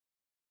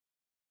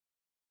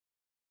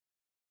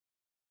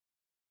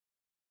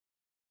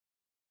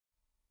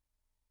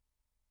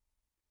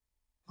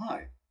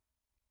Hi,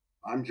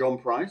 I'm John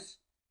Price,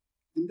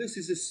 and this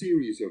is a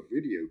series of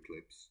video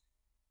clips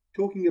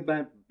talking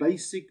about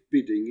basic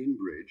bidding in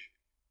bridge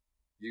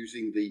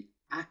using the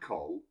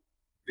Acol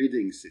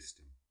bidding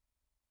system.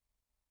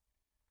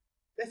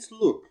 Let's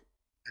look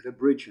at a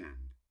bridge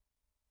hand.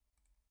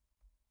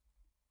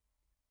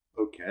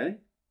 Okay,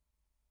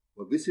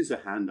 well this is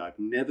a hand I've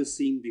never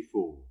seen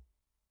before,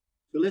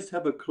 so let's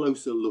have a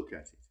closer look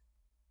at it.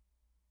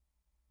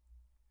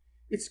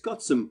 It's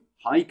got some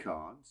high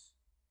cards.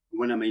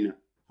 When I mean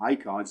high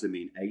cards, I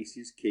mean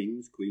aces,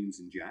 kings, queens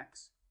and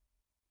jacks.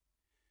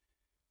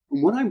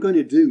 And what I'm going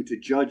to do to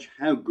judge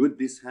how good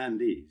this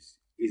hand is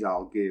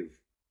I'll give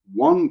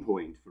 1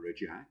 point for a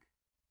jack,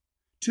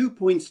 2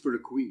 points for a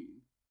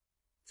queen,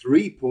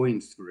 3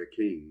 points for a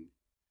king,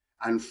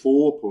 and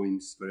 4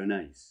 points for an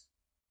ace.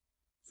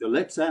 So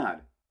let's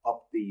add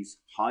up these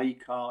high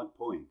card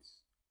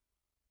points.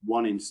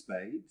 1 in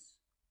spades,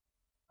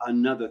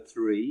 another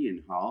 3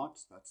 in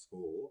hearts, that's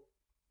 4,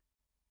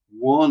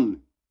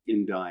 1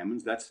 in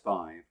diamonds, that's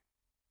 5,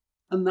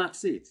 and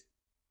that's it.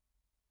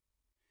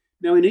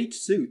 Now in each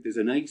suit there's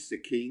an ace, a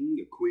king,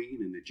 a queen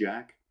and a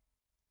jack.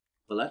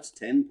 Well, that's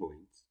 10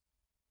 points.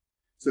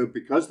 So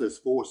because there's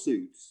 4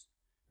 suits,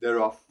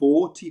 there are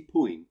 40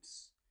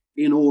 points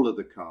in all of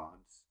the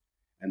cards,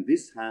 and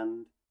this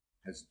hand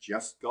has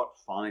just got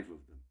 5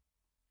 of them.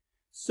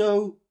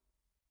 So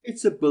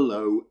it's a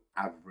below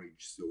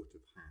average sort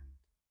of hand.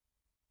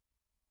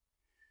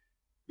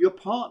 Your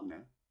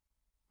partner,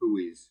 who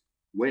is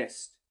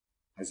West,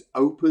 has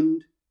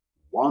opened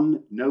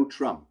 1 no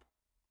trump,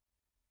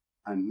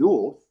 and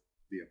North,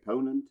 the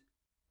opponent,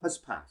 has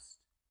passed.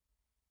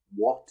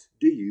 What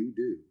do you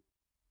do?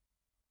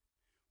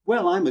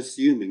 Well, I'm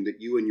assuming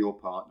that you and your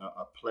partner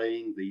are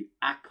playing the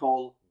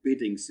Acol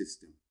bidding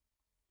system.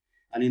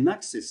 And in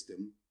that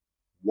system,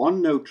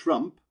 1 no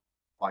trump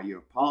by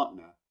your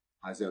partner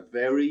has a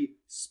very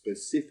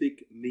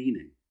specific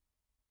meaning.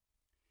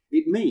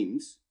 It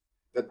means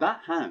that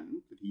that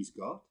hand that he's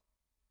got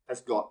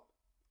has got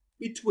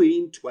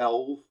between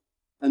 12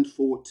 and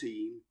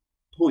 14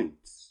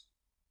 points.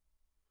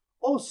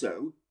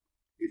 Also,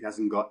 it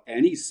hasn't got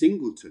any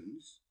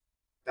singletons.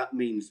 That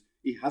means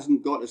he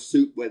hasn't got a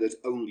suit where there's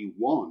only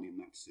 1 in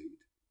that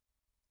suit.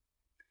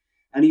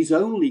 And he's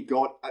only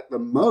got at the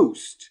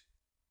most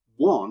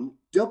 1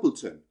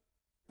 doubleton.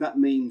 That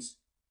means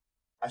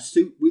a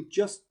suit with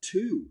just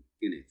 2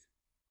 in it.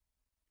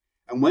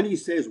 And when he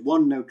says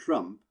 1 no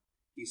trump,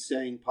 he's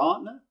saying,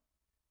 partner,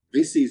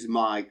 this is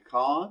my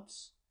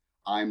cards.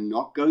 I'm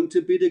not going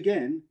to bid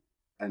again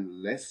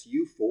unless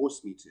you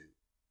force me to.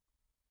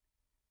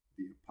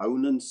 The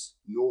opponents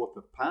North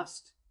have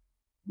passed.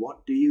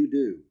 What do you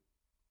do?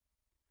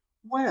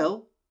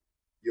 Well,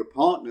 your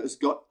partner's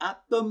got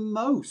at the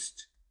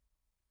most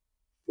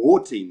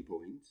 14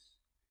 points,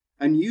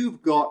 and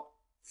you've got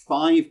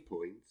 5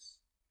 points.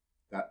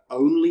 That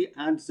only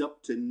adds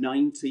up to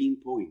 19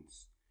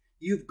 points.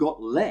 You've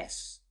got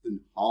less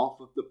than half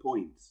of the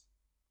points.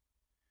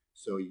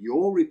 So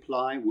your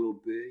reply will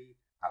be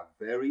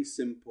a very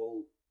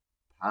simple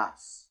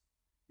pass.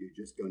 You're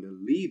just going to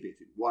leave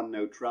it at 1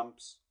 no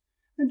trumps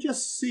and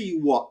just see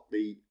what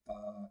the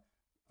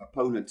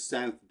opponent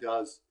South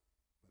does.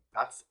 But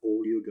that's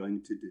all you're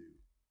going to do.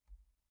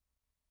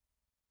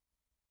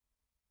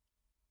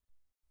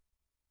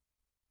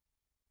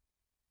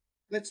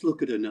 Let's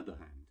look at another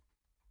hand.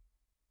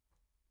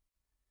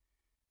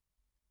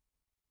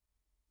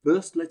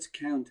 First, let's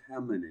count how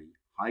many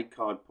high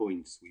card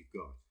points we've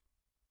got.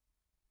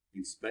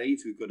 In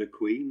spades, we've got a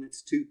queen,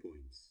 that's 2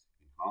 points.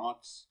 In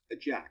hearts, a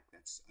jack,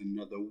 that's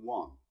another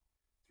 1,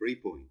 3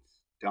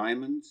 points.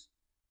 Diamonds,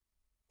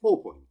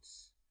 4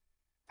 points.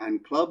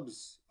 And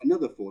clubs,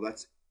 another 4,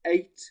 that's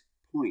 8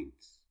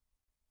 points.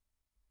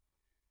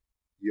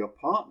 Your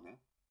partner,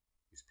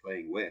 who's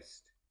playing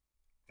West,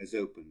 has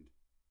opened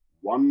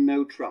 1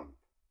 no trump,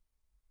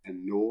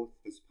 and North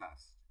has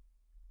passed.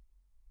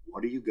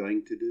 What are you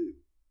going to do?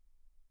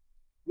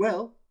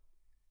 Well,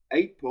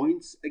 8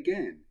 points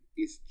again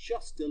is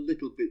just a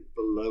little bit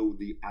below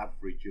the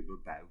average of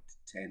about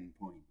 10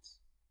 points.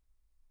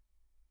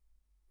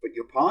 But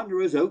your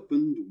partner has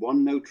opened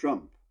 1 no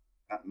trump.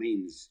 That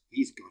means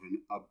he's got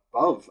an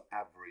above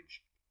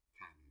average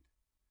hand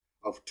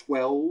of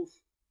 12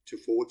 to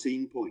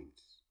 14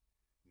 points.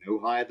 No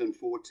higher than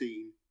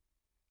 14,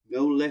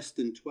 no less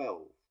than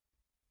 12.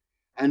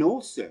 And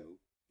also,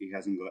 he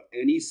hasn't got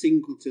any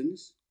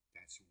singletons,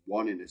 that's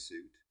 1 in a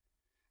suit,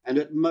 and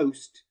at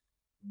most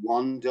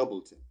 1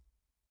 doubleton.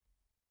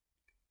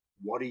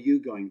 What are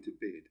you going to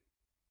bid?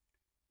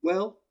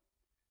 Well,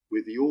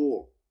 with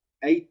your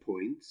 8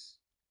 points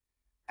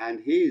and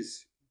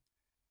his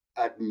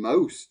at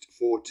most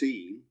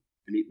 14,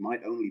 and it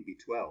might only be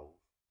 12,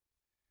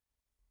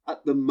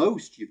 at the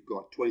most you've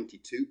got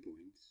 22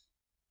 points,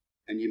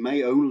 and you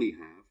may only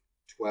have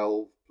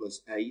 12 plus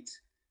 8,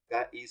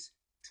 that is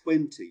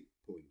 20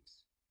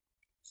 points.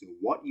 So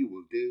what you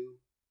will do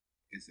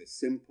is a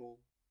simple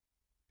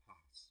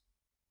pass.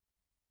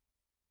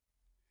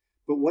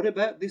 But what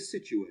about this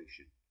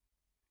situation?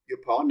 Your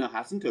partner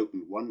hasn't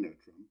opened 1 no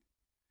trump.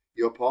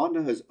 Your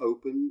partner has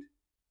opened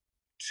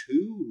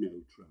 2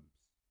 no trumps.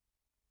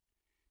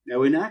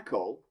 Now in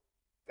Acol,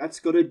 that's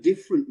got a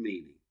different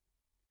meaning.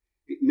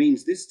 It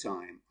means this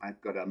time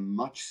I've got a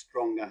much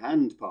stronger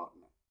hand,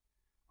 partner.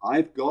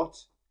 I've got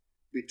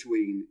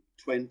between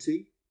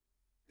 20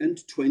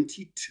 and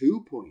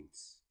 22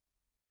 points.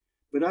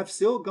 But I've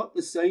still got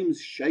the same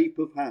shape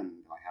of hand.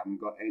 I haven't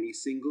got any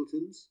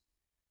singletons,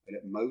 and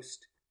at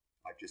most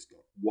I've just got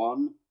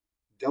 1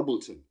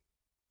 doubleton.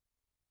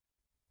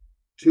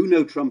 2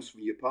 no trumps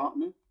from your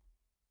partner,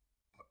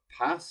 a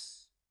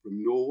pass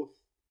from North.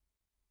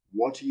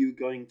 What are you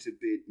going to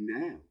bid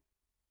now?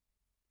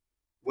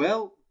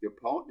 Well, your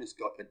partner's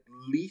got at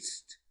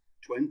least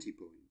 20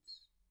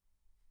 points,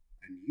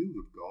 and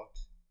you have got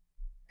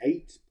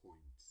 8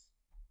 points.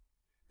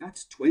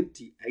 That's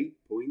 28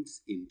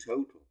 points in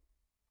total.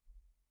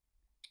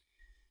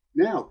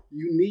 Now,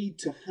 you need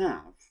to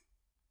have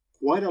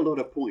quite a lot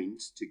of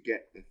points to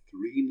get the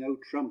 3 no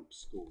trump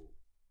score.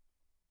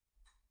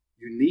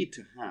 You need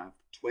to have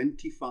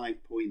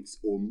 25 points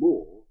or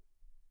more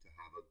to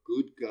have a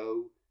good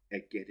go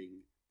at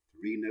getting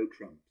 3 no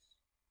trumps.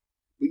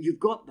 But you've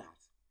got that.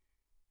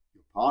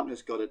 Your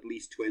partner's got at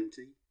least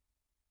 20.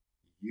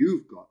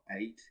 You've got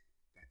 8.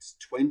 That's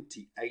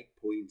 28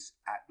 points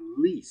at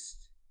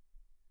least.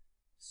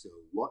 So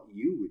what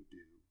you would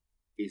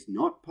do is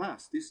not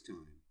pass this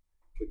time,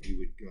 but you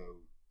would go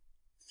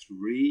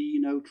 3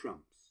 no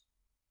trumps.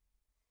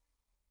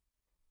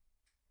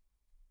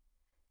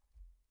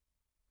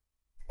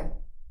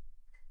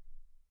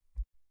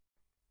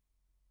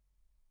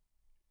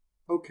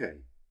 Okay,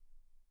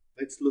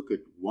 let's look at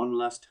one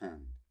last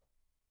hand.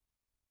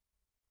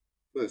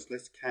 First,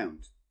 let's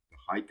count the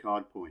high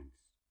card points.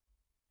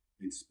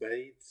 In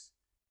spades,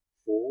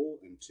 4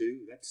 and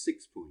 2, that's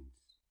 6 points.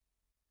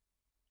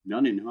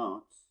 None in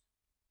hearts,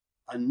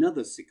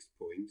 another 6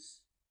 points.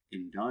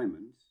 In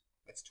diamonds,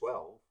 that's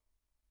 12.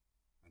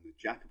 And the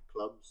jack of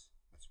clubs,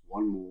 that's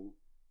 1 more,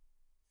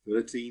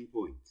 13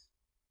 points.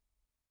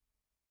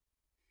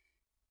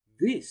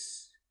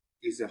 This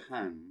is a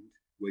hand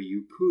where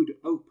you could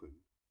open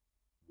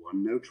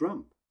 1 no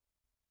trump.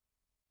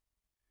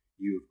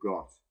 You've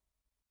got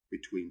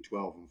between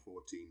 12 and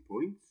 14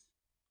 points.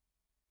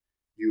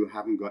 You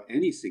haven't got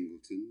any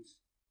singletons,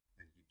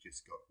 and you've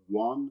just got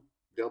 1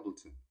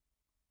 doubleton.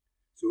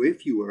 So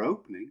if you were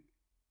opening,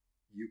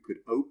 you could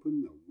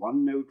open the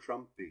 1 no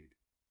trump bid.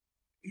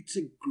 It's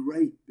a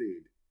great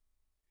bid.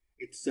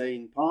 It's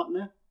saying,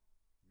 partner,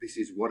 this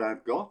is what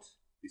I've got.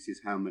 This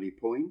is how many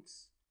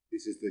points.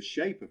 This is the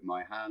shape of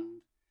my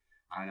hand.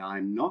 And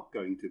I'm not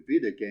going to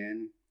bid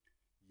again.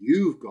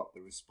 You've got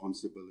the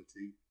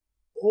responsibility,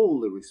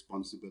 all the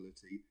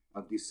responsibility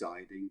of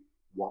deciding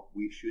what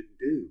we should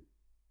do.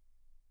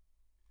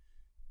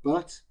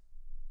 But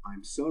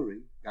I'm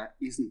sorry, that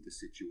isn't the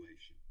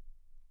situation.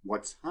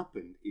 What's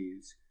happened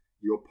is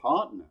your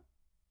partner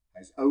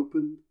has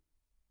opened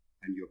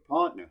and your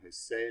partner has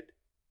said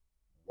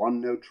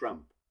 1 no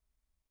trump.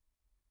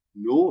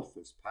 North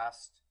has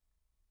passed.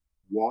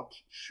 What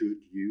should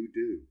you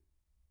do?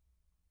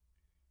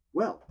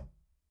 Well,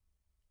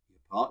 your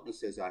partner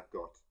says I've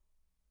got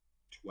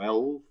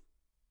 12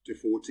 to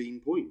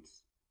 14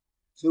 points.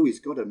 So he's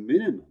got a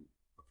minimum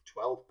of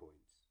 12 points.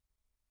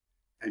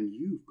 And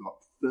you've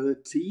got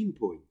 13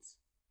 points.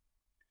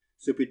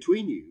 So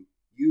between you,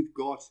 you've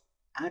got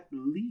at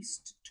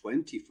least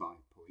 25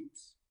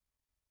 points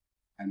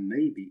and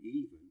maybe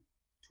even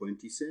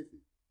 27.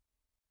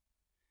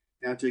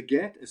 Now to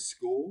get a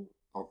score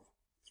of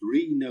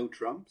 3 no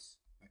trumps,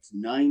 that's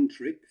 9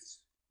 tricks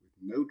with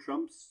no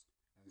trumps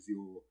as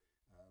your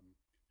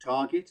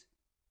target,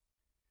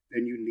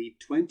 then you need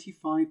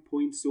 25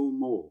 points or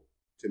more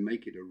to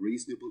make it a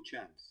reasonable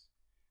chance.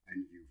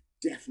 And you've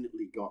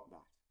definitely got that.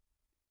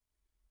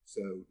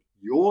 So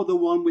you're the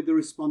one with the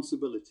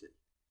responsibility.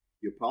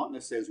 Your partner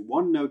says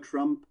 1 no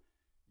trump,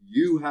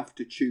 you have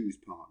to choose,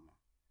 partner.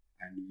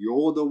 And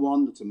you're the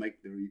one to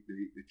make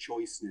the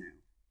choice now.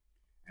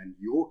 And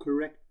your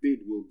correct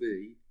bid will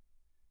be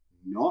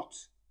not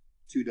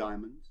 2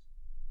 diamonds,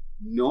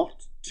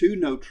 not 2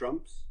 no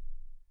trumps,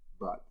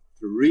 but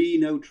 3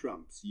 no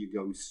trumps. You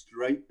go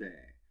straight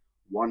there.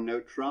 1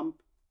 no trump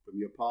from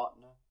your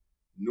partner,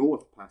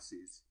 North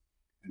passes,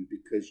 and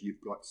because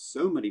you've got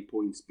so many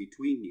points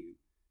between you,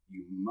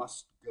 you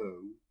must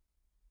go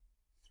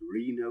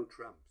 3 no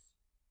trumps.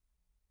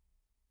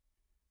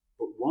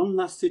 But one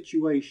last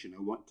situation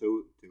I want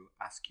to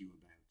ask you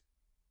about.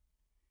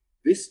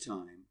 This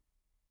time,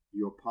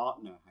 your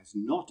partner has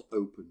not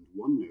opened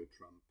 1 no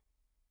trump.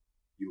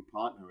 Your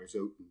partner has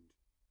opened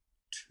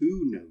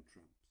 2 no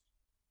trumps.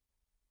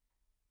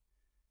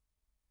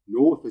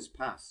 North has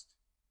passed,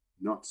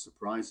 not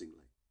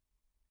surprisingly,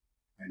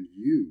 and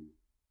you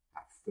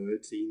have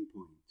 13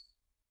 points.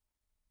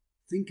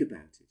 Think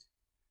about it.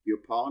 Your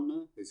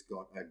partner has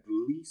got at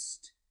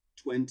least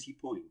 20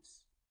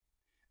 points,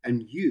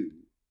 and you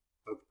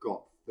have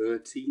got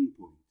 13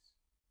 points.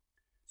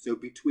 So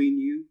between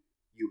you,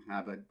 you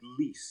have at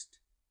least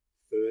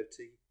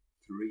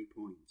 33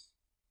 points.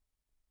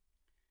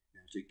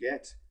 Now to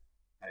get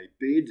a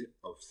bid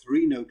of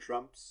 3 no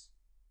trumps,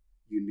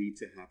 you need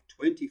to have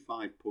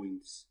 25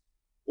 points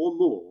or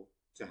more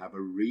to have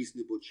a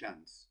reasonable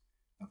chance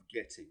of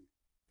getting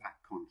that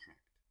contract.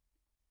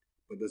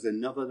 But there's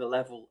another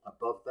level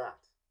above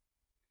that.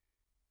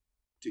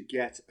 To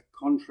get a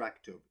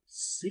contract of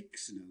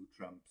 6 no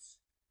trumps,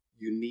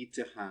 you need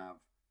to have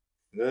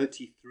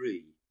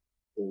 33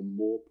 or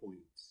more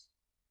points.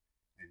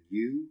 And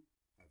you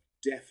have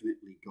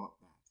definitely got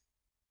that.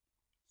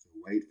 So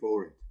wait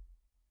for it.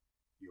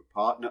 Your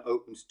partner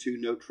opens 2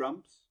 no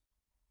trumps.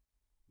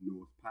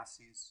 North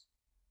passes.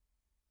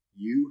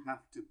 You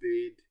have to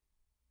bid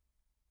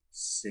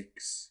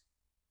 6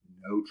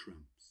 no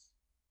trumps.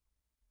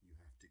 You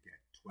have to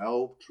get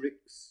 12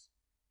 tricks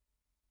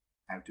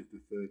out of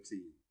the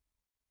 13.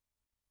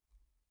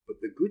 But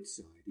the good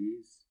side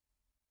is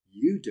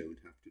you don't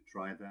have to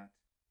try that.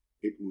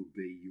 It will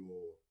be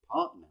your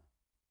partner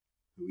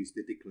who is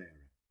the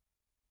declarer.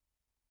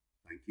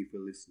 Thank you for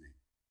listening.